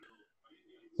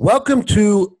Welcome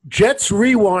to Jets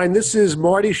Rewind. This is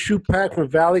Marty Shupak from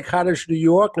Valley Cottage, New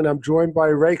York, and I'm joined by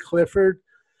Ray Clifford,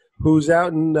 who's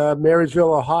out in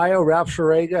Marysville, Ohio. Ralph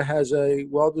Schrager has a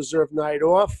well-deserved night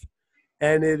off,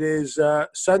 and it is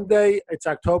Sunday. It's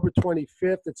October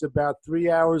 25th. It's about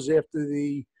 3 hours after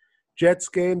the Jets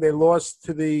game. They lost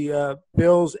to the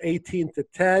Bills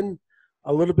 18-10,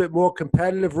 a little bit more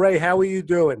competitive. Ray, how are you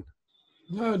doing?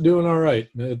 Doing all right.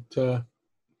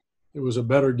 It was a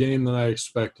better game than I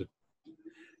expected.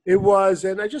 It was,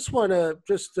 and I just want to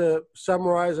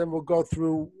summarize, and we'll go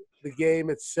through the game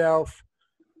itself.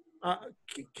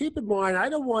 Keep in mind, I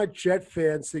don't want Jet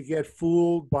fans to get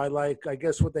fooled by, I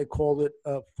guess what they called it,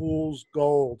 fool's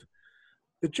gold.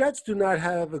 The Jets do not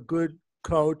have a good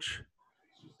coach.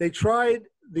 They tried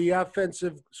the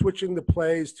offensive, switching the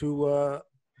plays to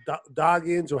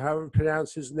Doggins, or however you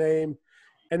pronounce his name,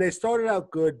 and they started out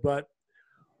good, but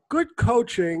good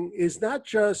coaching is not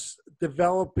just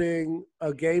developing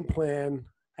a game plan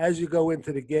as you go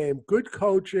into the game. Good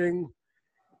coaching,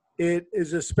 it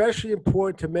is especially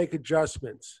important to make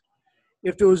adjustments.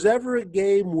 If there was ever a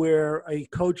game where a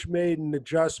coach made an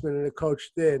adjustment and a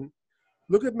coach didn't,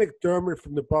 look at McDermott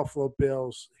from the Buffalo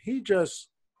Bills. He just,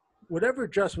 whatever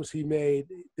adjustments he made,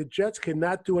 the Jets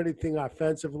cannot do anything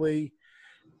offensively.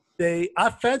 They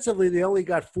only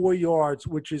got 4 yards,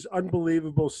 which is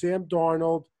unbelievable. Sam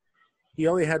Darnold, he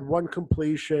only had one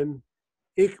completion.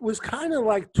 It was kind of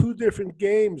like two different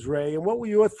games, Ray. And what were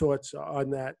your thoughts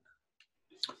on that?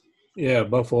 Yeah,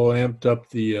 Buffalo amped up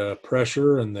the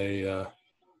pressure, and they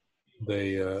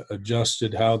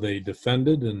adjusted how they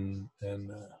defended, and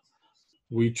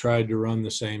we tried to run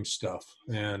the same stuff.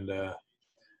 And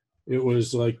it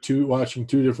was like watching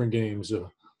two different games. The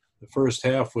first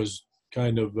half was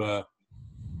kind of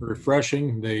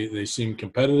refreshing. They seemed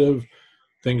competitive.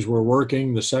 Things were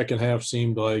working. The second half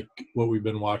seemed like what we've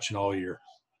been watching all year.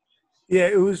 Yeah,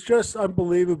 it was just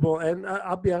unbelievable. And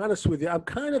I'll be honest with you, I'm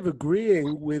kind of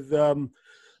agreeing with, Greg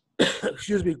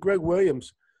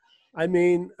Williams. I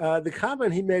mean, the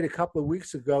comment he made a couple of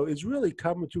weeks ago is really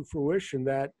coming to fruition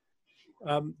that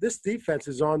this defense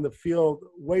is on the field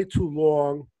way too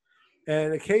long.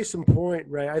 And a case in point,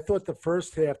 Ray, I thought the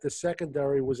first half, the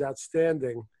secondary was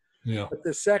outstanding. Yeah. But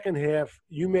the second half,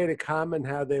 you made a comment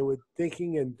how they were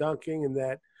thinking and dunking, and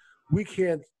that we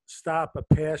can't stop a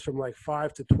pass from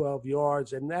 5 to 12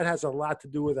 yards. And that has a lot to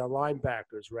do with our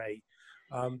linebackers, Ray.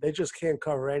 They just can't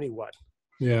cover anyone.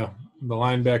 Yeah, the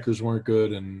linebackers weren't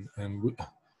good.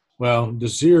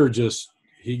 Desir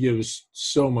he gives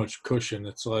so much cushion.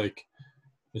 It's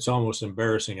almost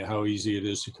embarrassing at how easy it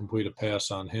is to complete a pass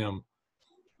on him.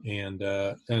 And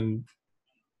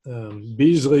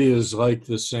Beasley is like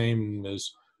the same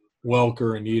as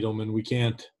Welker and Edelman. We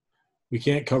can't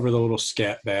cover the little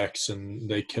scat backs, and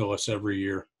they kill us every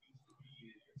year.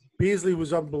 Beasley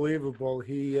was unbelievable.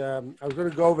 I was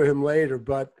going to go over him later,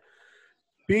 but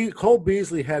Cole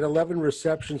Beasley had 11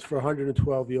 receptions for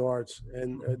 112 yards,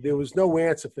 and there was no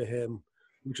answer for him,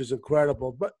 which is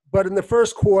incredible. But in the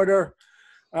first quarter,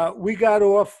 we got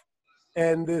off,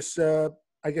 and this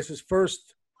his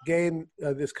first game,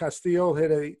 this Castillo hit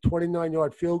a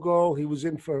 29-yard field goal. He was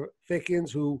in for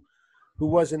Thickens, who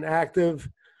wasn't active.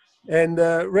 And,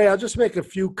 Ray, I'll just make a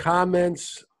few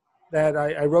comments that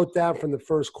I wrote down from the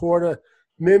first quarter.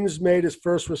 Mims made his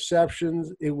first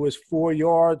reception. It was 4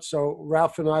 yards, so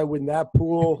Ralph and I win that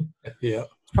pool. Yeah.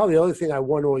 It's probably the only thing I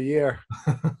won all year.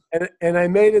 and I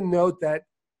made a note that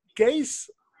Gase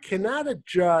cannot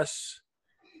adjust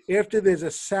after there's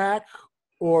a sack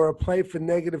or a play for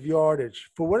negative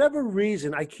yardage. For whatever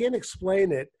reason, I can't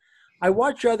explain it. I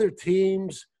watch other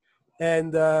teams,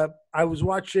 and I was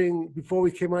watching, before we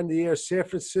came on the air, San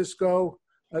Francisco,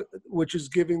 which is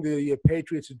giving the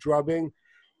Patriots a drubbing,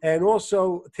 and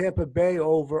also Tampa Bay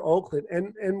over Oakland.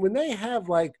 And when they have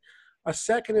a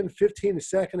 2nd and 15, a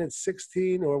 2nd and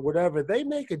 16 or whatever, they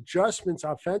make adjustments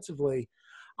offensively.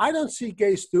 I don't see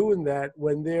Gase doing that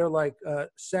when they're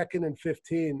 2nd and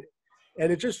 15. And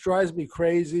it just drives me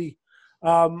crazy.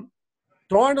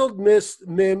 Darnold missed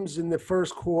Mims in the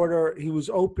first quarter. He was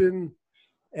open,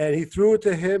 and he threw it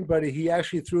to him, but he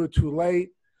actually threw it too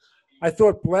late. I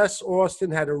thought Bless Austin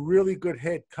had a really good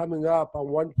hit coming up on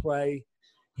one play.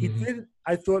 He did,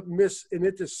 I thought, miss an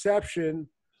interception,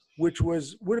 which would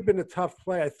have been a tough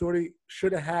play. I thought he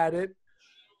should have had it.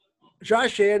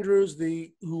 Josh Andrews,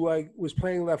 who was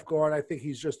playing left guard, I think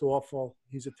he's just awful.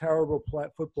 He's a terrible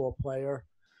football player.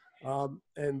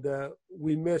 And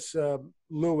we miss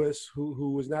Lewis,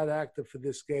 who was not active for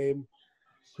this game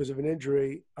because of an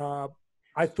injury.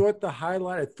 I thought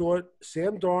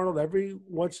Sam Darnold, every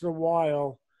once in a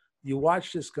while, you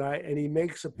watch this guy, and he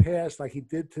makes a pass like he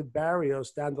did to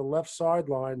Barrios down the left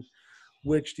sideline,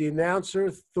 which the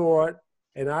announcer thought,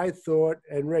 and I thought,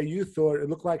 and Ray, you thought it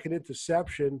looked like an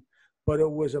interception, but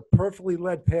it was a perfectly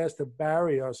led pass to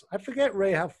Barrios. I forget,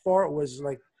 Ray, how far it was,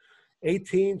 like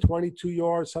 18, 22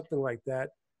 yards, something like that.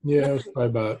 Yeah, it was probably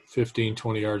about 15,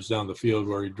 20 yards down the field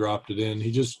where he dropped it in.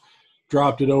 He just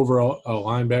dropped it over a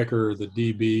linebacker or the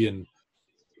DB,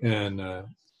 and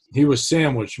he was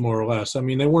sandwiched more or less. I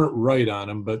mean, they weren't right on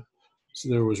him, but so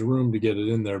there was room to get it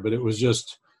in there. But it was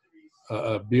just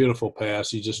a beautiful pass.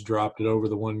 He just dropped it over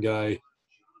the one guy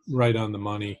right on the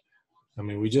money. I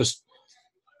mean, we just,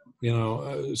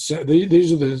 these are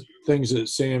the things that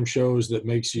Sam shows that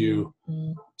makes you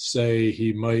say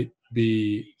he might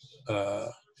be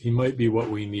what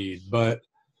we need, but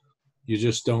you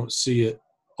just don't see it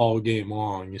all game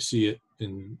long. You see it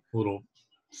in little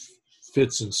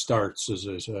fits and starts, as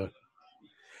I say.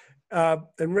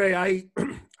 And Ray, I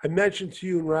mentioned to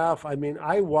you and Ralph, I mean,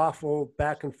 I waffle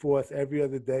back and forth every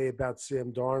other day about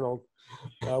Sam Darnold.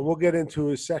 We'll get into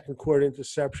his second quarter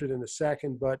interception in a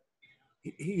second, but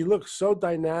he looks so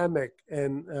dynamic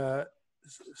and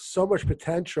so much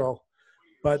potential.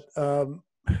 But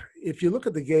if you look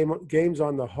at the games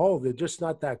on the whole, they're just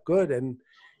not that good. And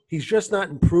he's just not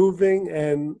improving.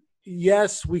 And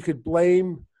yes, we could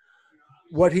blame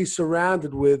what he's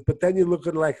surrounded with, but then you look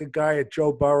at like a guy at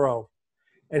Joe Burrow,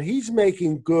 and he's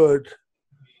making good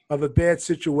of a bad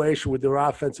situation with their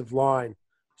offensive line.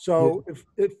 So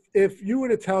if you were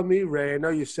to tell me, Ray, I know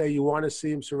you say you want to see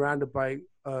him surrounded by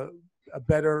a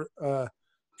better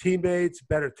teammates,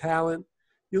 better talent.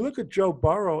 You look at Joe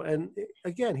Burrow, and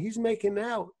again, he's making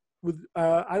out with.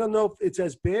 I don't know if it's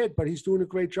as bad, but he's doing a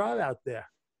great job out there.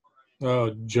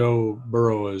 Oh, Joe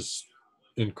Burrow is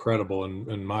incredible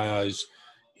in my eyes.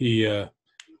 He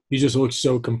just looks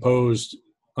so composed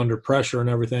under pressure and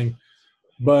everything.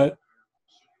 But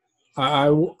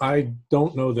I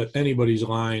don't know that anybody's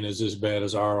line is as bad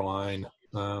as our line.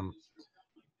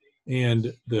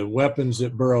 And the weapons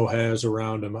that Burrow has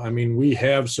around him, I mean, we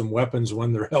have some weapons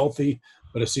when they're healthy,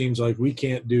 but it seems like we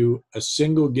can't do a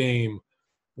single game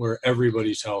where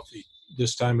everybody's healthy.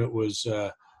 This time it was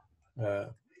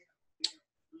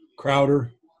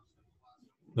Crowder,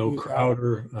 no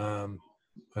Crowder,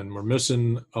 and we're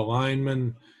missing a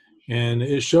lineman, and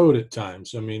it showed at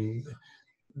times. I mean,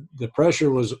 the pressure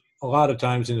was a lot of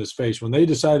times in his face. When they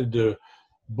decided to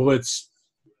blitz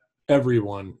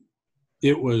everyone,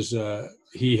 it was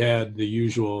he had the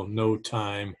usual no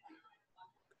time.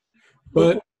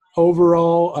 But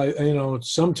overall,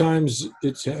 sometimes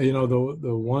it's the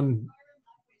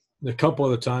couple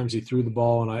of the times he threw the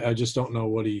ball, and I just don't know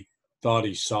what he thought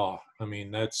he saw. I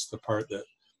mean, that's the part that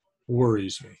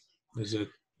worries me, is that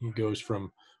he goes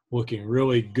from looking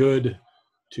really good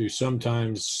to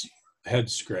sometimes head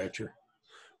scratcher.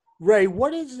 Ray,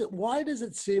 what is it? Why does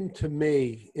it seem to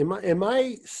me? Am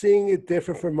I seeing it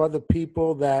different from other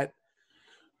people that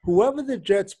whoever the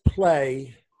Jets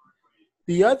play,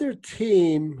 the other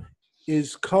team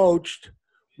is coached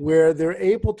where they're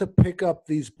able to pick up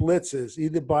these blitzes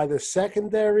either by the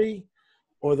secondary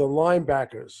or the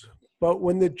linebackers. But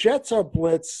when the Jets are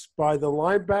blitzed by the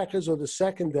linebackers or the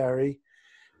secondary,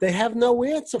 they have no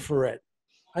answer for it.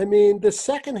 I mean, the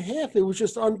second half, it was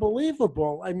just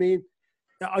unbelievable. I mean,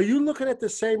 are you looking at the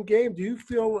same game? Do you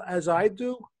feel as I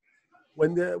do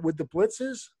with the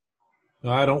blitzes?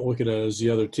 I don't look at it as the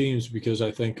other teams, because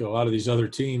I think a lot of these other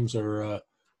teams are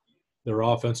their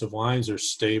offensive lines are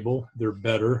stable. They're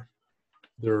better.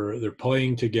 They're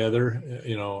playing together,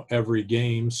 every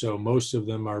game. So most of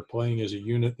them are playing as a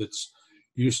unit that's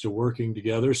used to working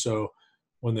together. So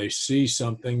when they see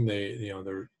something, they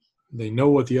know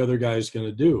what the other guy's going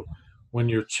to do. When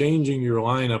you're changing your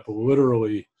lineup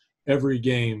literally every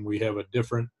game, we have a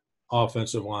different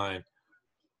offensive line.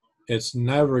 It's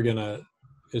never gonna.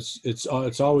 It's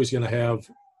always going to have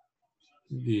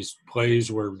these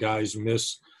plays where guys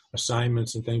miss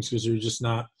assignments and things because they're just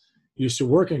not used to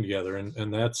working together.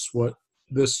 And that's what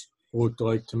this looked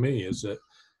like to me, is that,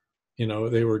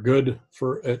 they were good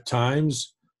at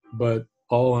times, but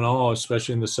all in all,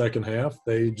 especially in the second half,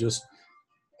 they just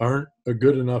aren't a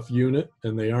good enough unit,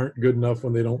 and they aren't good enough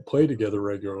when they don't play together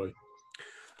regularly.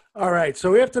 All right.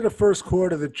 So after the first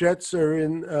quarter, the Jets are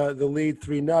in the lead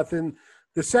 3-0.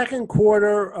 The second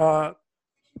quarter,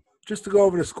 just to go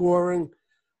over the scoring,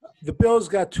 the Bills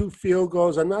got 2 field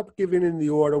goals. I'm not giving in the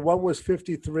order. One was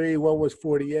 53, one was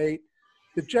 48.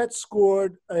 The Jets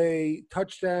scored a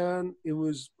touchdown. It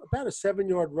was about a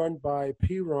 7-yard run by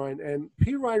Perine, and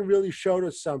Perine really showed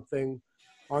us something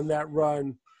on that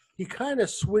run. He kind of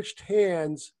switched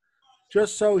hands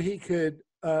just so he could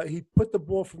he put the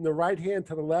ball from the right hand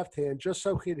to the left hand just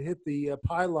so he could hit the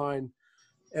pylon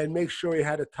and make sure he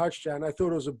had a touchdown. I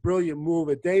thought it was a brilliant move,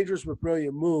 a dangerous but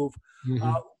brilliant move.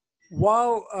 Mm-hmm.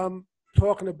 While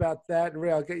talking about that, and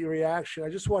Ray, I'll get your reaction. I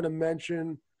just want to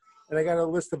mention, and I got a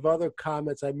list of other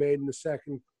comments I made in the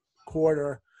second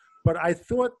quarter, but I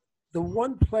thought the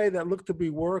one play that looked to be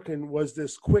working was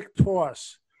this quick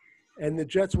toss, and the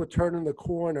Jets were turning the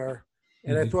corner,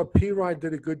 and I thought Perine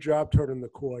did a good job turning the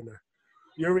corner.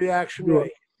 Your reaction,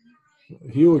 Ray?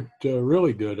 He looked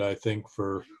really good, I think,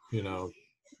 for,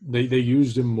 they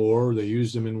used him more. They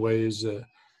used him in ways that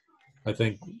I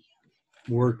think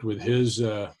worked with his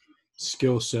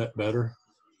skill set better.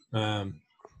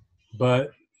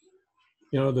 But,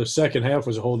 the second half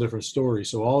was a whole different story.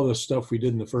 So all the stuff we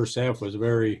did in the first half was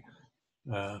very,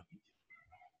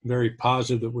 very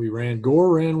positive that we ran.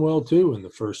 Gore ran well, too, in the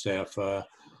first half.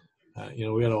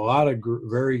 We had a lot of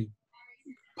very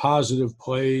positive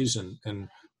plays, and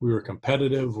we were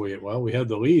competitive. We had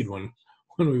the lead when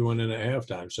we went in at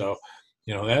halftime. So,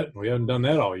 that we haven't done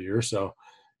that all year. So,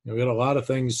 we had a lot of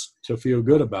things to feel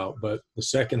good about. But the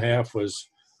second half was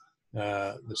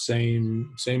the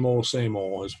same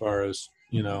old as far as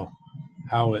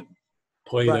how it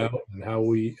played out and how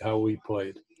we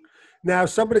played. Now,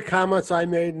 some of the comments I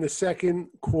made in the second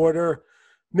quarter,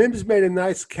 Mims made a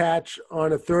nice catch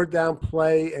on a third down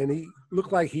play, and he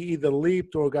looked like he either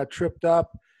leaped or got tripped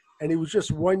up, and he was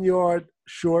just 1 yard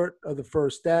short of the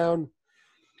first down.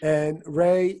 And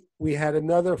Ray, we had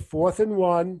another 4th and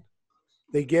 1.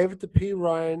 They gave it to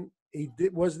Perine.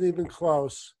 Wasn't even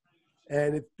close.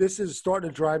 And this is starting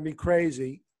to drive me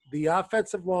crazy. The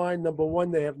offensive line, number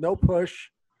one, they have no push.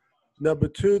 Number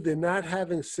two, they're not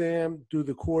having Sam do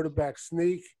the quarterback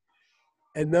sneak.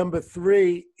 And number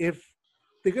three, if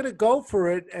they're going to go for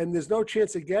it and there's no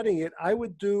chance of getting it, I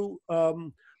would do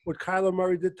what Kyler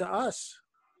Murray did to us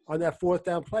on that 4th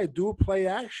down play. Do a play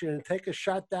action and take a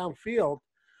shot downfield.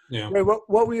 Yeah. Ray, what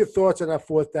were your thoughts on that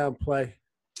 4th down play?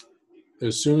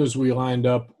 As soon as we lined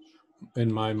up,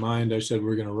 in my mind, I said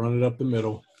we're going to run it up the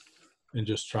middle and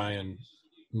just try and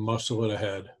muscle it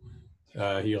ahead.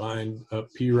 He lined up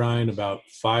Perine about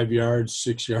 5 yards,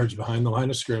 6 yards behind the line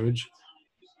of scrimmage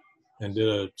and did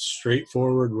a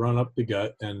straightforward run up the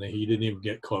gut, and he didn't even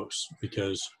get close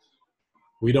because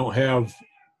we don't have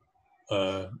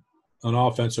an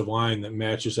offensive line that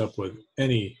matches up with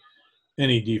any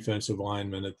defensive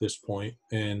lineman at this point.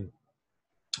 And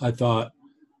I thought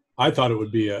it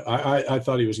would be I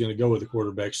thought he was going to go with a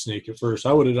quarterback sneak at first.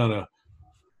 I would have done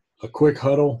a quick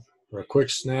huddle or a quick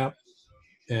snap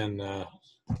and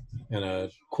a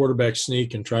quarterback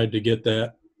sneak and tried to get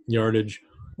that yardage,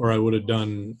 or I would have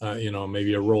done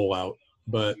maybe a rollout.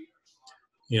 But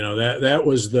that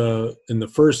was in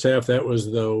the first half, that was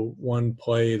the one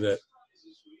play that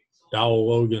Dowell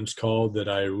Logan's called that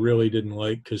I really didn't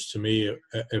like, because to me,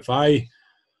 if I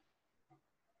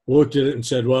looked at it and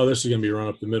said, well, this is going to be run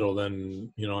up the middle,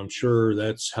 then, I'm sure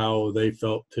that's how they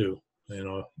felt too.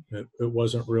 It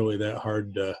wasn't really that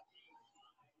hard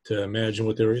to imagine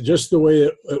what they were – just the way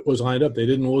it was lined up. They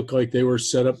didn't look like they were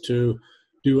set up to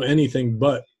do anything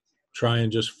but try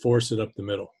and just force it up the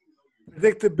middle.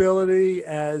 Predictability,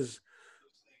 as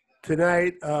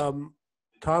tonight,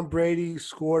 Tom Brady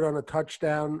scored on a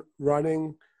touchdown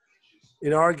running.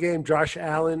 In our game, Josh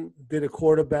Allen did a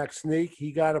quarterback sneak.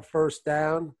 He got a first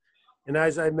down. And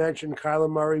as I mentioned, Kyler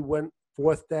Murray went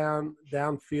 4th down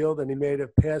downfield, and he made a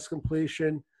pass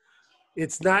completion.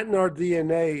 It's not in our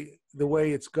DNA the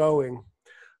way it's going.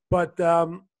 But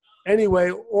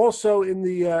anyway, also in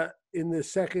the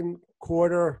second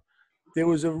quarter, there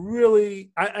was a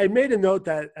really – I made a note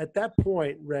that at that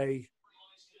point, Ray,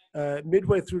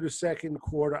 midway through the second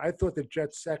quarter, I thought the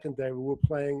Jets secondary were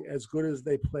playing as good as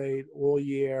they played all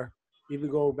year,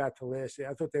 even going back to last year.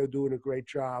 I thought they were doing a great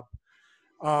job.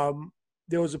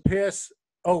 There was a pass.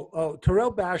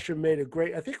 Terrell Basham made a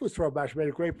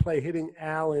great play hitting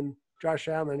Josh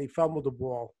Allen, and he fumbled the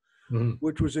ball,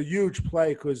 which was a huge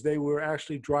play because they were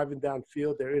actually driving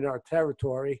downfield. They're in our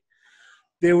territory.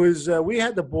 There was we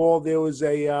had the ball. There was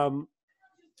a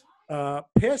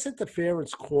pass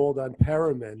interference called on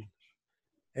Perriman,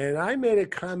 and I made a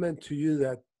comment to you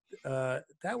that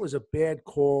that was a bad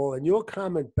call, and your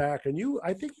comment back, and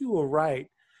I think you were right.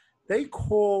 They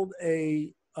called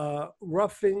a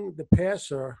roughing the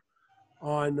passer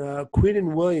on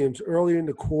Quinnen Williams earlier in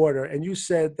the quarter, and you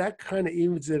said that kind of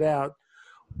evens it out.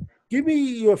 Give me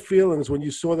your feelings when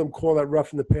you saw them call that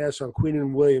roughing the passer on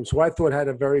Quinnen Williams, who I thought had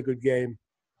a very good game.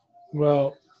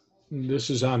 Well, this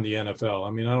is on the NFL.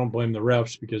 I mean, I don't blame the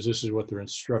refs because this is what they're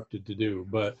instructed to do.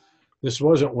 But this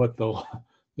wasn't what the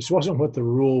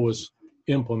rule was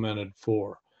implemented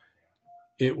for.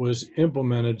 It was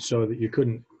implemented so that you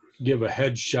couldn't give a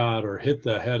headshot or hit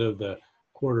the head of the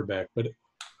quarterback. But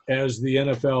as the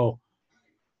NFL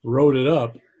wrote it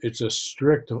up, it's a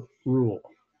strict rule.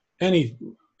 Any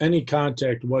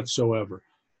contact whatsoever.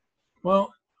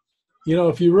 Well,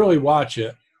 if you really watch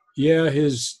it, yeah,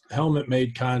 his helmet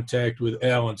made contact with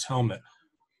Allen's helmet.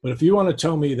 But if you want to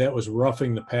tell me that was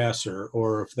roughing the passer,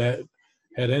 or if that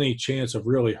had any chance of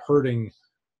really hurting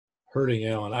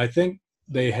Allen, I think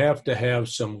they have to have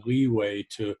some leeway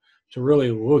to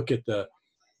really look at the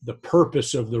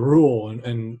purpose of the rule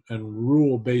and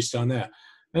rule based on that.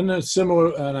 And that's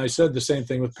similar, and I said the same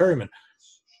thing with Perryman.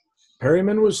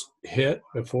 Perryman was hit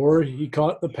before he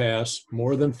caught the pass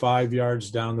more than 5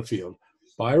 yards down the field.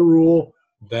 By rule,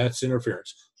 that's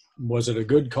interference. Was it a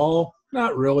good call?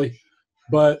 Not really.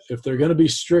 But if they're going to be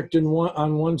strict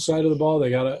on one side of the ball,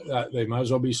 they might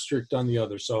as well be strict on the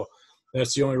other. So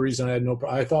that's the only reason I had no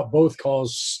problem. I thought both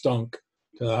calls stunk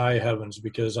to the high heavens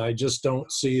because I just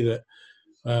don't see that.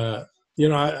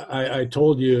 I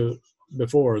told you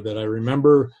before that I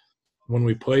remember when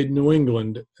we played New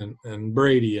England and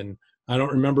Brady, and I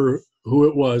don't remember who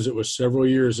it was. It was several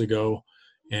years ago,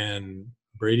 and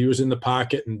Brady was in the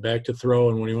pocket and back to throw.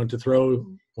 And when he went to throw,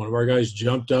 one of our guys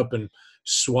jumped up and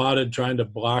swatted trying to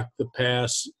block the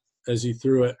pass as he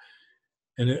threw it.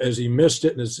 And as he missed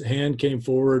it and his hand came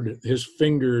forward, his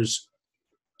fingers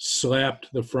slapped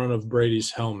the front of Brady's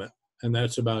helmet. And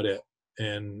that's about it.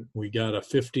 And we got a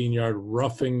 15-yard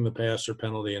roughing the passer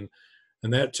penalty. And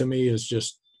that to me is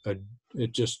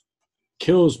it just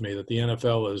kills me that the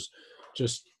NFL is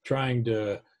just trying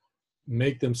to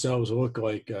make themselves look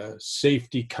like a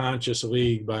safety conscious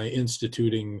league by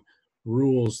instituting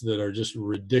rules that are just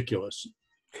ridiculous.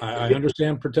 I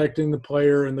understand protecting the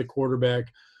player and the quarterback,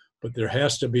 but there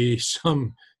has to be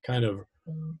some kind of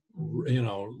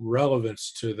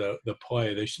relevance to the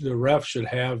play. The ref should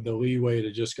have the leeway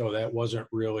to just go, that wasn't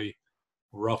really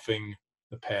roughing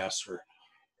the passer.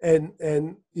 And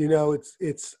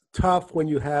it's tough when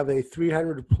you have a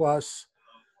 300-plus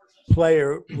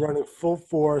player running full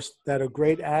force that are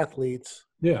great athletes.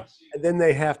 Yeah. And then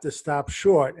they have to stop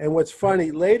short. And what's funny,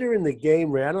 later in the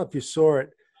game, Ray, I don't know if you saw it,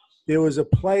 there was a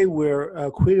play where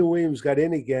Quinn Williams got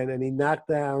in again and he knocked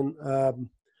down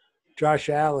Josh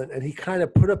Allen, and he kind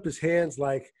of put up his hands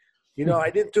like,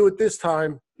 I didn't do it this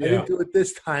time. I didn't do it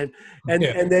this time. And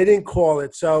they didn't call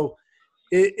it. So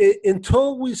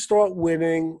until we start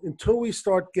winning, until we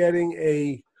start getting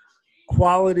a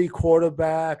quality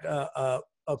quarterback,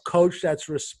 a coach that's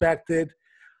respected,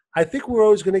 I think we're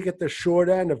always going to get the short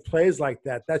end of plays like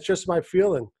that. That's just my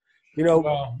feeling.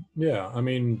 Well, yeah. I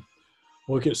mean,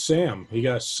 look at Sam. He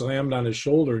got slammed on his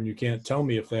shoulder, and you can't tell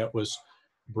me if that was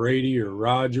Brady or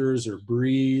Rodgers or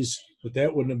Breeze, but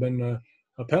that wouldn't have been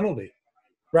a penalty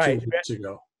 2 weeks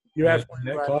ago. That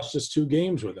cost us 2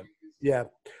 games with him. Yeah.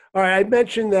 All right. I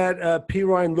mentioned that P.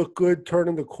 Ryan looked good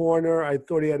turning the corner. I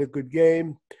thought he had a good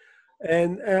game.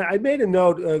 And I made a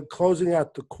note closing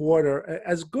out the quarter.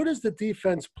 As good as the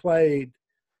defense played,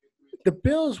 the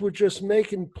Bills were just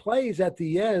making plays at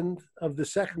the end of the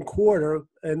second quarter,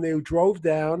 and they drove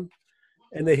down,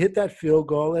 and they hit that field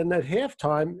goal. And at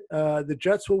halftime, the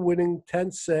Jets were winning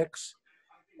 10-6.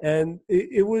 And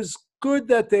it was good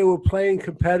that they were playing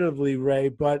competitively, Ray.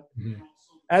 But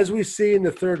as we see in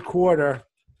the third quarter,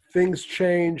 things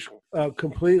change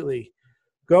completely.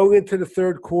 Going into the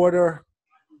third quarter,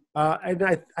 and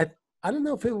I don't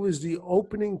know if it was the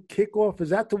opening kickoff. Is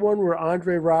that the one where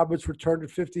Andre Roberts returned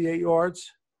at 58 yards?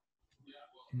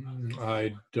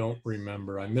 I don't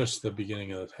remember. I missed the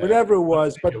beginning of the half. Whatever it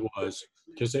was, but it was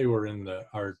because they were in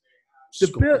our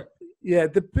score.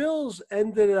 The Bills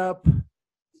ended up.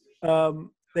 All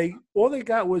they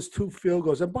got was 2 field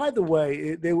goals. And by the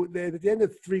way, they at the end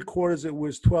of 3 quarters, it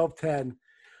was 12-10.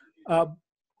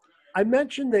 I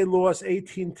mentioned they lost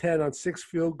 18-10 on 6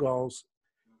 field goals.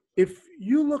 If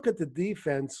you look at the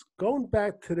defense, going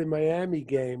back to the Miami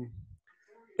game,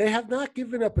 they have not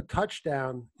given up a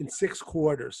touchdown in 6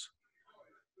 quarters.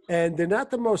 And they're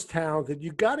not the most talented.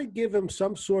 You got to give them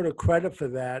some sort of credit for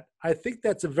that. I think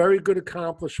that's a very good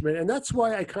accomplishment. And that's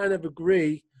why I kind of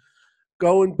agree,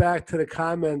 going back to the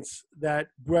comments that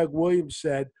Greg Williams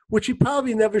said, which he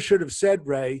probably never should have said,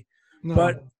 Ray,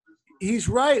 but he's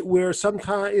right, where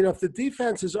sometimes, if the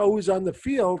defense is always on the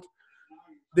field,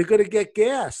 they're going to get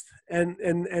gassed, and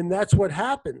that's what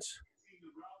happens.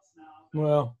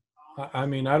 Well, I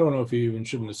mean, I don't know if he even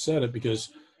shouldn't have said it,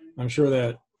 because I'm sure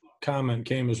that comment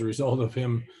came as a result of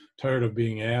him tired of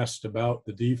being asked about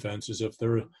the defense as if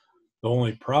they're the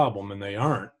only problem, and they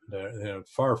aren't. They're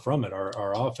far from it.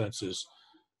 Our offense is,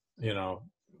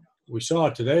 we saw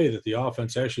today that the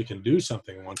offense actually can do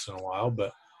something once in a while,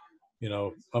 but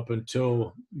up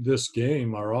until this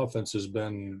game, our offense has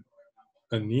been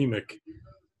anemic.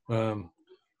 And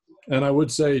I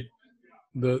would say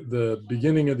the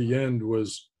beginning of the end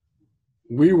was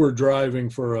we were driving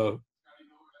for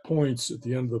points at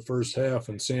the end of the first half,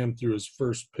 and Sam threw his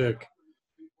first pick.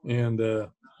 And I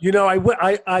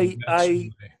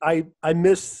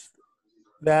missed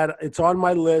that. It's on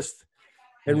my list.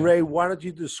 And yeah. Ray, why don't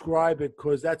you describe it?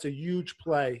 Because that's a huge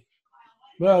play.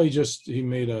 Well, he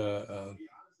made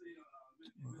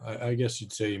I guess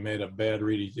you'd say he made a bad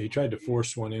read. He tried to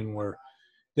force one in where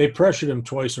they pressured him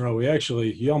twice in a row.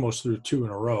 He almost threw two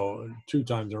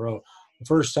times in a row. The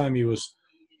first time he was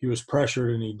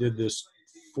pressured, and he did this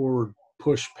forward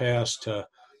push pass to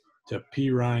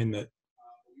Perine that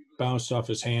bounced off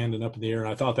his hand and up in the air. And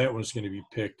I thought that one was going to be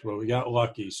picked, but we got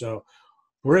lucky. So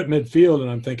we're at midfield, and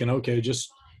I'm thinking, okay,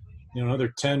 just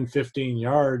another 10, 15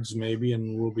 yards maybe,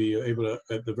 and we'll be able to,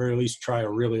 at the very least, try a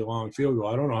really long field goal.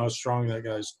 I don't know how strong that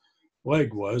guy's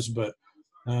leg was, but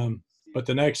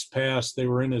the next pass, they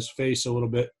were in his face a little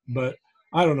bit, but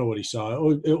I don't know what he saw.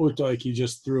 It looked like he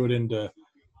just threw it into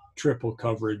triple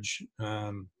coverage,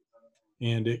 and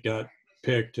it got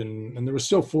picked, and there was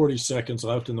still 40 seconds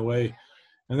left in the way.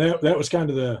 And that was kind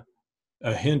of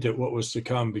a hint at what was to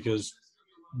come, because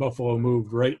Buffalo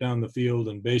moved right down the field,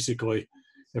 and basically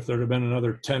if there'd have been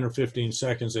another 10 or 15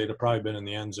 seconds, they'd have probably been in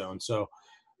the end zone. So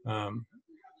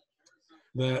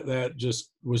that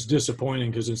just was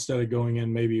disappointing, because instead of going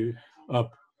in maybe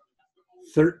up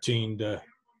 13 to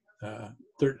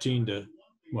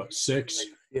 6?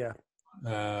 Yeah.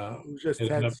 It was just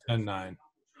 10-9.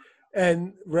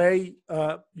 And Ray,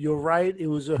 you're right. It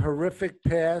was a horrific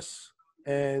pass.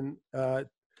 And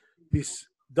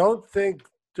don't think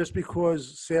just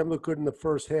because Sam looked good in the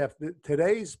first half,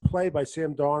 today's play by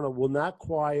Sam Darnold will not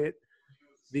quiet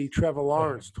the Trevor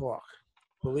Lawrence talk.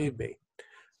 Believe me.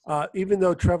 Even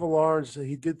though Trevor Lawrence,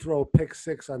 he did throw a pick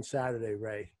six on Saturday,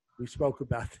 Ray. We spoke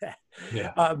about that.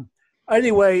 Yeah.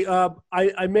 Anyway,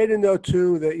 I made a note,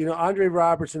 too, that, Andre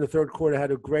Roberts in the third quarter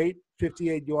had a great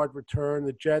 58-yard return.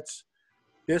 The Jets,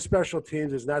 their special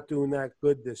teams is not doing that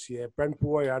good this year. Brent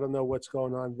Boyer, I don't know what's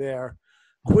going on there.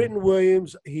 Quentin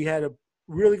Williams, he had a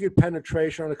really good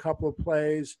penetration on a couple of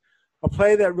plays. A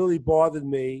play that really bothered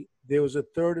me, there was a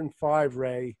 3rd and 5,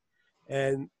 Ray,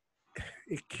 and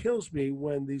it kills me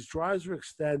when these drives are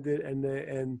extended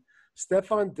and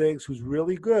Stephon Diggs, who's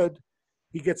really good,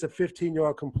 he gets a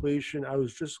 15-yard completion. I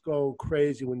was just going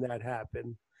crazy when that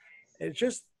happened. It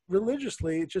just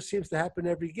religiously, it just seems to happen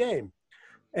every game.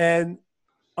 And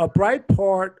a bright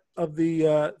part of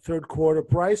the third quarter,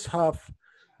 Bryce Huff,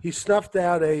 he snuffed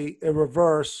out a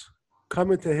reverse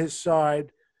coming to his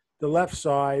side, the left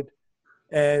side,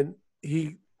 and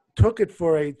he took it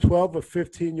for a 12 or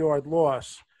 15-yard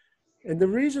loss. And the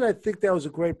reason I think that was a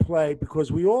great play,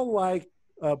 because we all like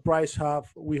Bryce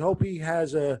Huff. We hope he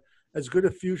has as good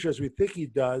a future as we think he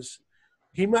does.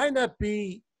 He might not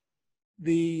be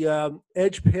the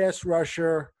edge pass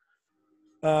rusher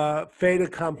fait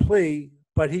accompli,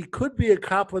 but he could be a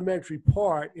complementary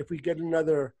part if we get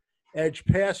another edge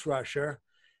pass rusher.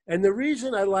 And the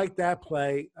reason I like that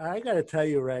play, I got to tell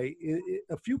you, Ray,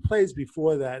 a few plays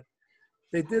before that,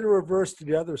 they did a reverse to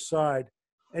the other side,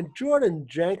 and Jordan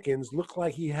Jenkins looked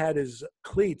like he had his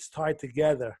cleats tied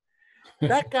together.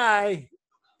 That guy,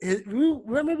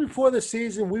 remember before the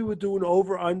season we were doing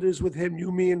over-unders with him,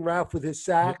 you, me, and Ralph with his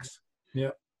sacks?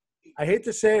 Yeah. I hate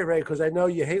to say it, Ray, because I know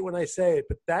you hate when I say it,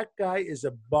 but that guy is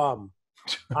a bum.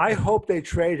 I hope they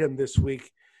trade him this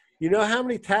week. You know how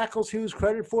many tackles he was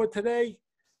credited for today?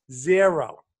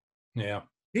 0. Yeah.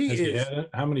 He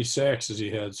how many sacks has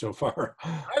he had so far?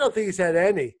 I don't think he's had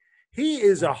any. He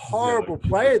is a horrible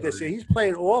player this year. He's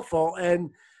playing awful.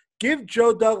 And give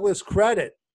Joe Douglas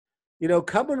credit.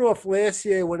 Coming off last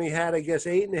year when he had, I guess,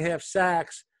 8.5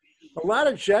 sacks, a lot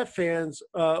of Jet fans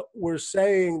were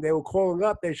saying, they were calling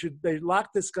up, they lock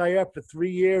this guy up for 3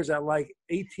 years at like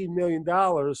 $18 million.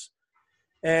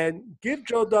 And give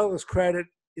Joe Douglas credit.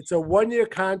 It's a 1-year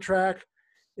contract.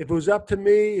 If it was up to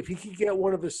me, if he could get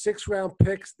one of his 6th-round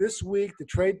picks this week, the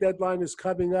trade deadline is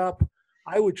coming up,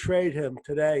 I would trade him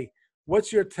today.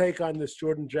 What's your take on this,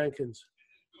 Jordan Jenkins?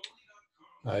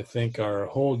 I think our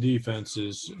whole defense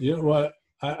is, what,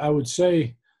 I would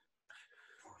say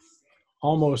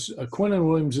almost Quentin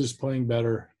Williams is playing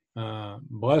better.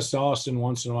 Bless Austin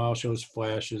once in a while shows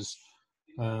flashes.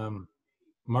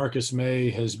 Marcus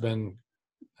May has been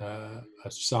a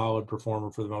solid performer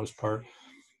for the most part.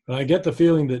 But I get the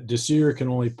feeling that Desir can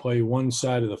only play one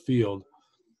side of the field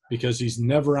because he's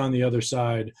never on the other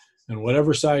side. and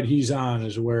whatever side he's on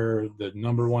is where the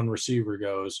number one receiver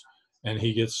goes, and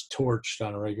he gets torched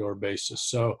on a regular basis.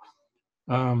 So,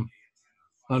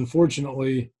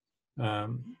 unfortunately,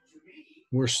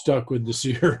 we're stuck with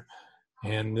Desir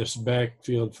and this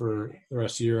backfield for the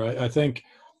rest of the year. I think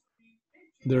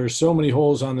there are so many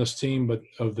holes on this team, but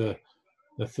of the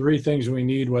three things we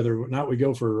need, whether or not we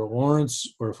go for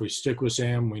Lawrence or if we stick with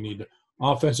Sam, we need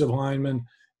offensive linemen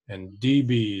and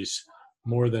DBs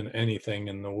more than anything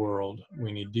in the world.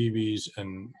 We need DBs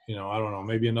and, I don't know,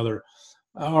 maybe another –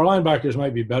 our linebackers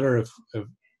might be better if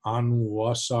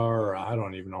Anwasar, I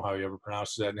don't even know how you ever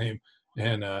pronounce that name,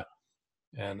 and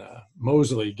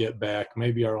Mosley get back.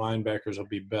 Maybe our linebackers will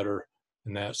be better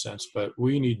in that sense. But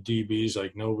we need DBs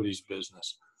like nobody's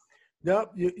business.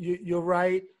 Nope, you're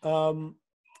right.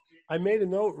 I made a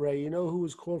note, Ray. You know who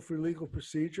was called for legal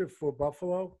procedure for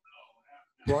Buffalo?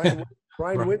 Brian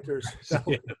Winters.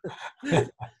 That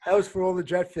was for all the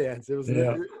Jet fans. It was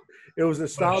a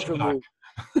nostalgia move.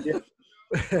 Yeah.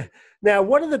 Now,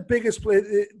 one of the biggest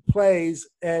plays,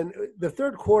 and the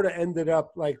third quarter ended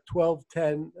up like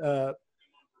 12-10,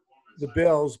 the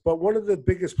Bills, but one of the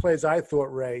biggest plays I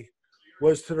thought, Ray,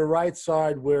 was to the right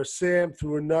side where Sam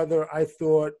threw another, I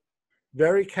thought,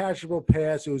 very catchable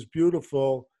pass. It was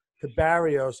beautiful to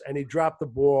Barrios, and he dropped the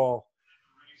ball.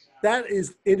 That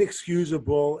is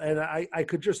inexcusable, and I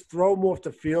could just throw him off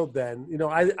the field then.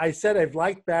 I said I've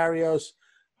liked Barrios,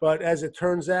 but as it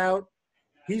turns out,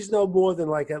 he's no more than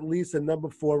like at least a number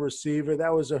 4 receiver.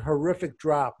 That was a horrific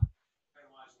drop.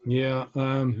 Yeah,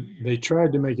 they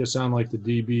tried to make it sound like the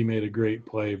DB made a great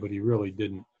play, but he really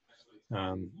didn't.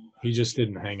 He just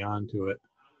didn't hang on to it,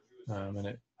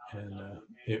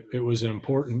 it was an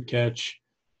important catch,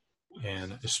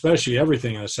 and especially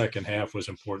everything in the second half was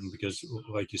important because,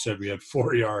 like you said, we had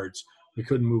 4 yards. We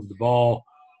couldn't move the ball.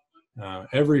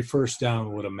 Every first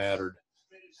down would have mattered,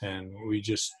 and we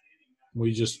just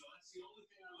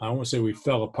I won't say we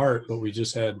fell apart, but we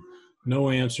just had no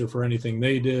answer for anything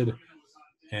they did.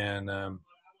 And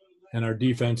our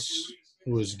defense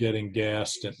was getting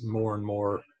gassed more and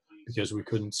more because we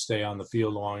couldn't stay on the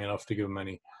field long enough to give them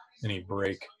any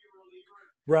break.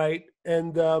 Right.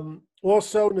 And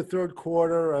also in the third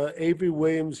quarter, Avery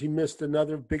Williams, he missed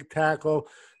another big tackle.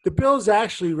 The Bills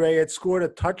actually, Ray, had scored a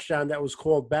touchdown that was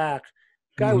called back.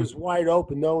 Guy was wide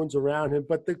open. No one's around him.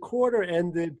 But the quarter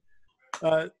ended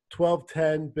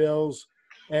 12-10 Bills.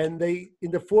 And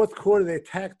in the fourth quarter, they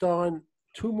tacked on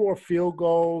 2 more field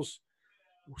goals.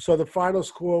 So the final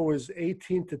score was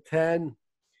 18-10.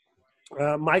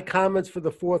 My comments for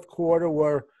the fourth quarter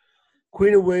were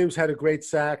Queen Williams had a great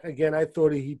sack. Again, I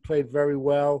thought he played very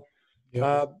well.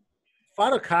 Yep.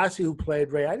 Fatukasi, who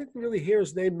played, Ray, I didn't really hear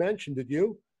his name mentioned. Did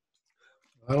you?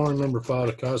 I don't remember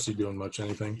Fatukasi doing much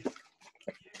anything.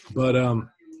 But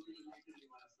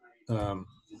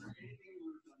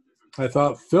I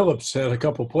thought Phillips had a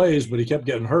couple plays, but he kept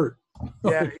getting hurt.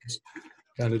 Yeah.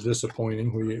 Kind of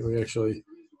disappointing. We actually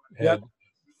had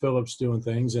Phillips doing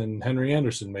things, and Henry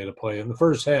Anderson made a play in the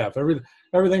first half.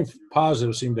 Everything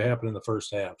positive seemed to happen in the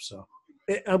first half. So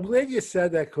I'm glad you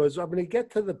said that because I'm going to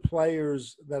get to the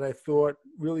players that I thought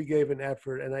really gave an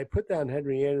effort, and I put down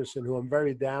Henry Anderson, who I'm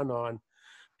very down on.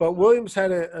 But Williams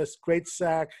had a great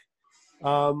sack,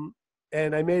 and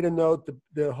I made a note.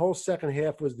 The whole second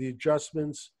half was the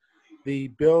adjustments the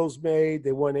Bills made.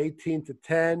 They won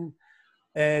 18-10.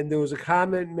 And there was a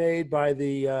comment made by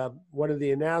one of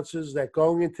the announcers that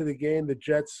going into the game, the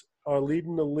Jets are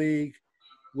leading the league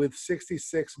with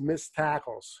 66 missed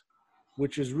tackles,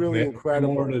 which is really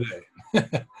incredible. More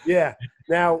today. Yeah.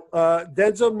 Now,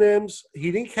 Denzel Mims,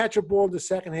 he didn't catch a ball in the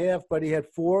second half, but he had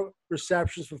 4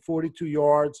 receptions for 42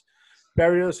 yards.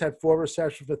 Barrios had 4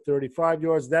 receptions for 35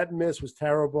 yards. That miss was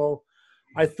terrible.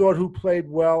 I thought who played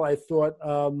well. I thought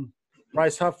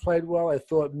Bryce Huff played well. I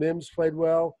thought Mims played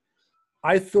well.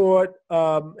 I thought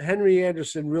Henry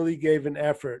Anderson really gave an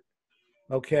effort.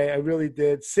 Okay, I really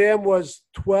did. Sam was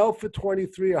 12 for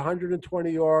 23,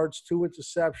 120 yards, 2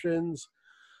 interceptions.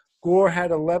 Gore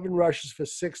had 11 rushes for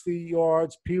 60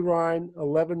 yards. Perine,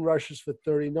 11 rushes for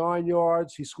 39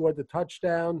 yards. He scored the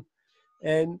touchdown.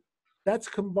 And that's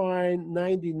combined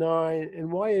 99.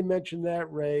 And why I mentioned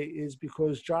that, Ray, is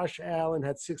because Josh Allen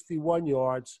had 61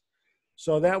 yards.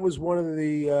 So that was one of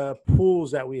the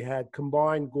pools that we had,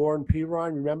 combined Gore and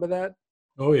Perine. Remember that?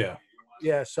 Oh, yeah.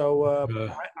 Yeah, so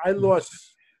I lost.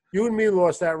 You and me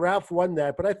lost that. Ralph won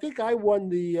that. But I think I won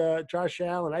the Josh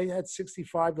Allen. I had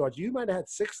 65 yards. You might have had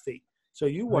 60. So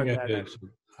you won that.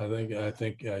 I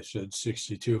think I said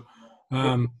 62.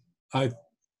 I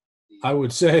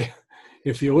would say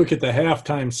if you look at the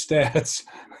halftime stats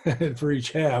for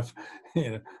each half,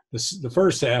 the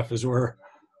first half is where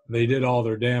they did all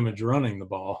their damage running the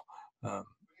ball.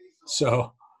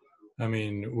 So, I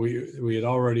mean, we had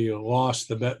already lost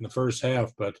the bet in the first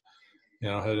half, but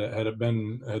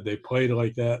had they played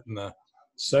like that in the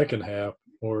second half,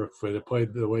 or if they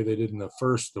played the way they did in the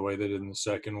first, the way they did in the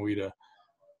second, we'd have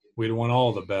won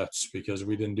all the bets because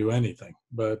we didn't do anything.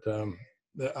 But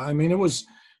I mean, it was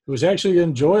actually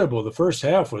enjoyable. The first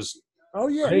half was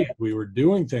great. We were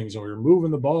doing things and we were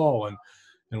moving the ball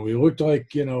and we looked like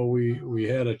we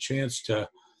had a chance to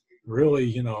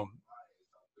really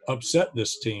upset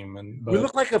this team. But we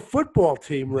looked like a football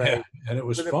team, Ray. Yeah, and it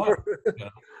was fun.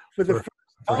 For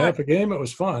half a game, it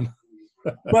was fun.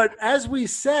 But as we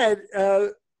said,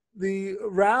 the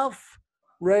Ralph,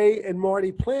 Ray, and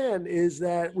Marty plan is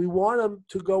that we want them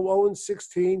to go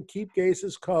 0-16, keep Gase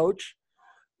as coach,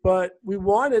 but we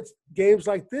wanted games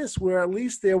like this where at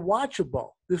least they're watchable.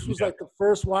 This was like the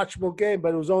first watchable game,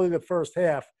 but it was only the first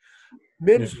half.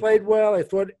 Mims played well. I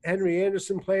thought Henry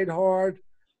Anderson played hard.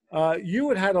 You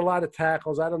had a lot of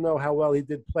tackles. I don't know how well he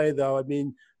did play, though. I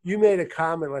mean, you made a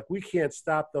comment like we can't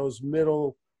stop those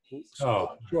middle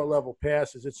short-level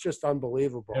passes. It's just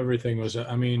unbelievable. Everything was –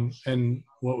 I mean, and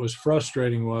what was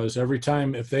frustrating was every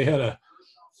time if they had a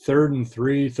 3rd and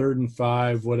 3, 3rd and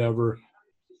 5, whatever,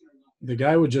 the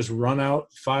guy would just run out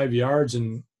 5 yards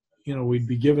and, we'd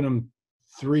be giving him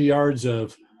 3 yards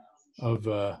of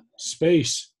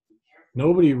space.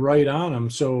 Nobody right on him.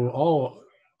 So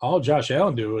all Josh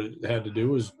Allen had to do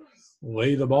was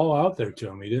lay the ball out there to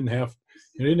him. He didn't have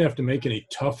to make any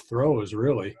tough throws,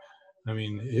 really. I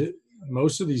mean,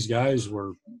 most of these guys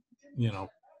were,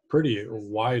 pretty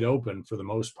wide open for the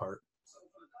most part.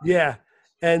 Yeah.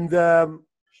 And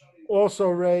also,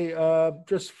 Ray,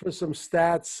 just for some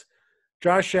stats,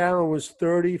 Josh Allen was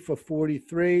 30 for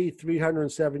 43,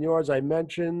 307 yards. I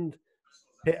mentioned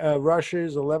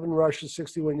rushes, 11 rushes,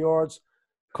 61 yards.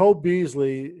 Cole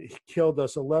Beasley killed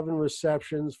us, 11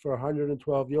 receptions for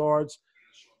 112 yards.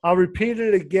 I'll repeat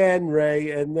it again,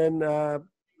 Ray, and then,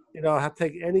 I'll have to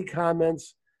take any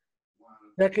comments.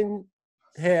 Second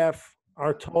half,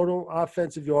 our total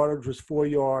offensive yardage was 4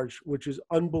 yards, which is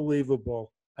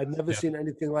unbelievable. I've never seen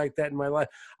anything like that in my life.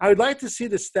 I would like to see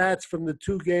the stats from the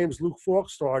 2 games Luke Falk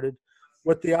started,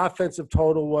 what the offensive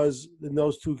total was in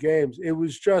those 2 games. It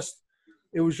was just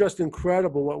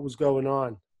incredible what was going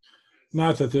on.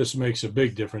 Not that this makes a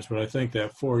big difference, but I think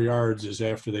that 4 yards is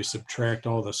after they subtract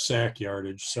all the sack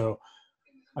yardage. So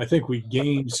I think we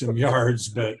gained some yards,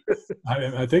 but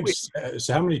I think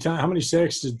how many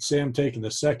sacks did Sam take in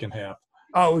the second half?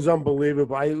 Oh, it was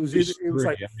unbelievable. It was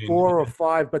like 4 or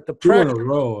 5, but the 2 in a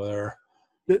row there.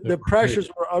 The pressures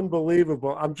were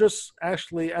unbelievable. I'm just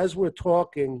actually, as we're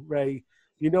talking, Ray,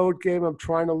 you know what game I'm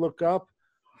trying to look up?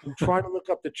 I'm trying to look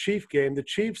up the Chief game. The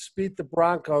Chiefs beat the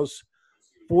Broncos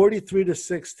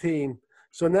 43-16.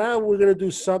 So now we're going to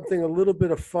do something a little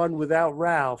bit of fun without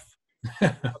Ralph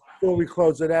before we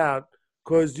close it out.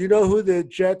 Because do you know who the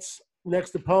Jets'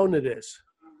 next opponent is?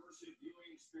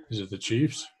 Is it the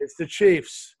Chiefs? It's the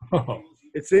Chiefs. Oh.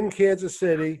 It's in Kansas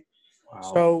City. Wow.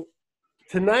 So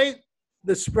tonight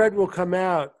the spread will come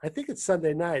out. I think it's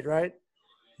Sunday night, right?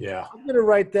 Yeah. I'm going to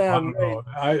write down.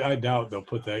 I doubt they'll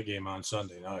put that game on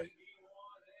Sunday night.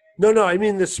 No. I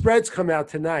mean, the spreads come out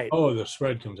tonight. Oh, the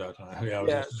spread comes out tonight.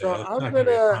 Yeah. So I'm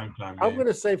going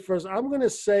to say first. I'm going to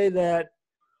say that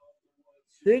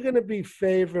they're going to be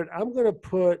favored. I'm going to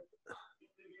put.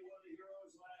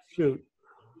 Shoot,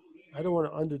 I don't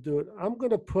want to underdo it. I'm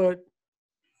going to put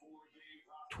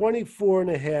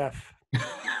 24.5.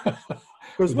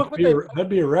 Because that'd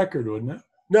be a record, wouldn't it?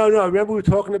 No. Remember we were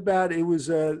talking about it was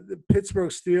the Pittsburgh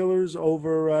Steelers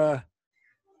over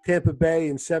Tampa Bay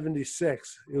in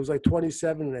 '76. It was like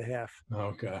 27.5.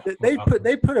 Okay.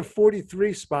 They put a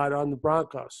 43 spot on the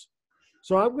Broncos.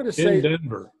 So I'm going to say in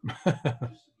Denver.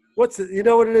 you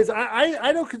know what it is?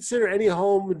 I don't consider any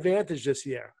home advantage this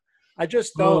year. I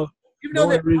just don't. Well, the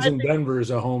only reason Denver is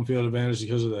a home field advantage is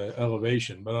because of the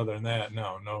elevation. But other than that,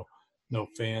 no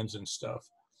fans and stuff.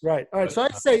 Right. All right. So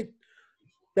I'd say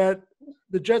that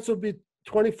the Jets will be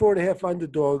 24.5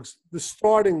 underdogs. The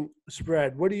starting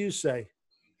spread. What do you say?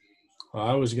 Well,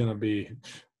 I was going to be,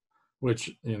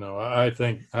 which, I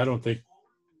don't think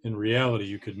in reality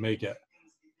you could make it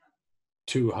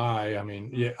too high. I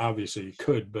mean, yeah, obviously you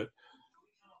could, but,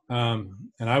 and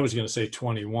I was going to say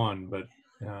 21, but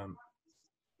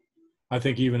I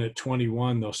think even at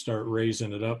 21, they'll start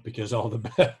raising it up because all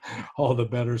the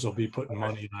bettors will be putting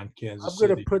money on Kansas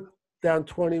City. I'm going to put down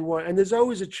 21, and there's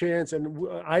always a chance, and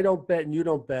I don't bet and you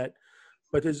don't bet,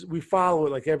 but we follow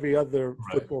it like every other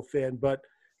football fan, but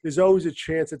there's always a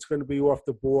chance it's going to be off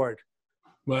the board.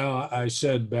 Well, I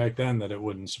said back then that it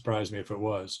wouldn't surprise me if it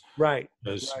was, Right.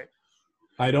 because Right.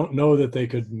 I don't know that they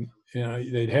could.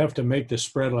 They'd have to make the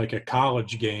spread like a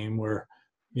college game where,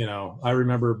 I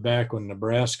remember back when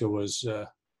Nebraska was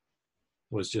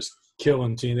just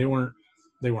killing team.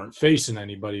 They weren't facing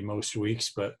anybody most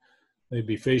weeks, but they'd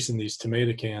be facing these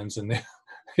tomato cans, and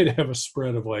they'd have a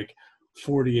spread of like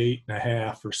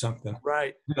 48.5 or something.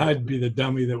 Right. And I'd be the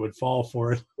dummy that would fall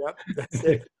for it. Yep. That's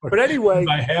it. But anyway,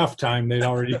 By halftime, they'd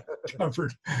already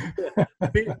covered.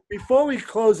 before we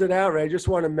close it out, Ray, I just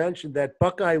want to mention that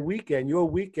Buckeye weekend, your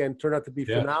weekend, turned out to be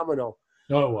phenomenal.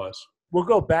 No, it was. We'll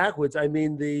go backwards. I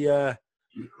mean, the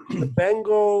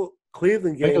Bengal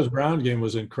Cleveland game. Bengals Brown game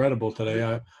was incredible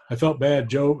today. I felt bad.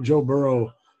 Joe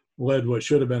Burrow led what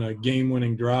should have been a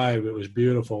game-winning drive. It was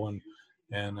beautiful,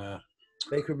 and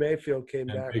Baker Mayfield came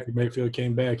back. Baker Mayfield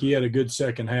came back. He had a good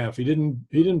second half. He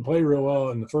didn't play real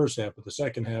well in the first half, but the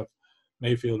second half,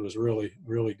 Mayfield was really,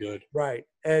 really good. Right.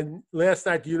 And last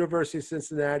night, the University of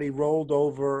Cincinnati rolled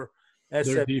over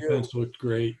SMU. Their defense looked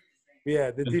great.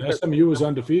 Yeah, the defense. SMU was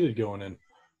undefeated going in.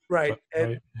 Right.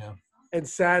 And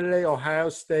Saturday, Ohio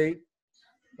State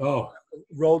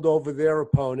rolled over their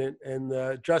opponent,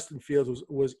 and Justin Fields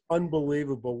was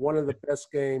unbelievable. One of the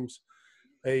best games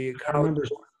a college.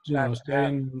 I remember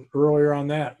saying earlier on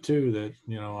that too, that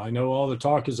I know all the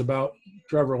talk is about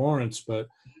Trevor Lawrence, but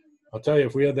I'll tell you,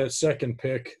 if we had that second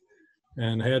pick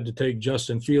and had to take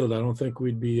Justin Field, I don't think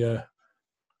we'd be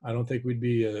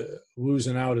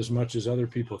losing out as much as other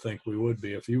people think we would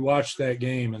be. If you watched that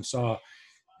game and saw,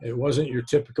 it wasn't your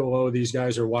typical, these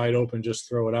guys are wide open, just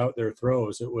throw it out there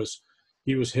throws.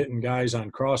 He was hitting guys on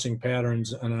crossing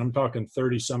patterns, and I'm talking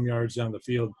 30 some yards down the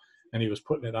field, and he was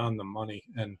putting it on the money.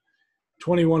 And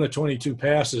 21 of 22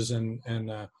 passes, and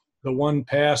the one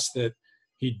pass that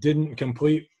he didn't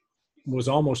complete was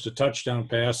almost a touchdown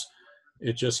pass.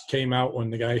 It just came out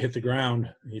when the guy hit the ground.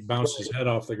 He bounced his head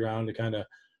off the ground to kind of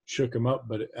shook him up.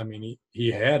 But, I mean,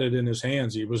 he had it in his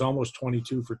hands. He was almost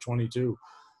 22 for 22.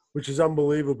 Which is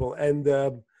unbelievable.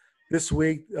 And this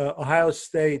week, Ohio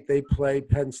State, they play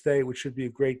Penn State, which should be a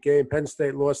great game. Penn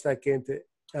State lost that game to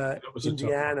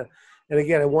Indiana. And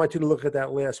again, I want you to look at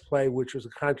that last play, which was a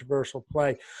controversial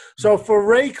play. So for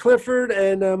Ray Clifford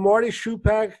and Marty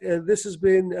Shupak, this has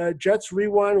been Jets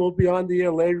Rewind. We'll be on the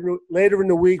air later in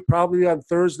the week, probably on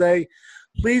Thursday.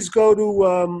 Please go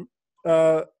to,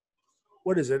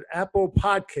 Apple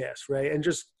Podcasts, Ray, and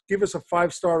just give us a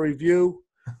 5-star review.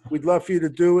 We'd love for you to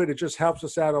do it. It just helps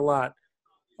us out a lot.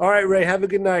 All right, Ray, have a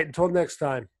good night. Until next time.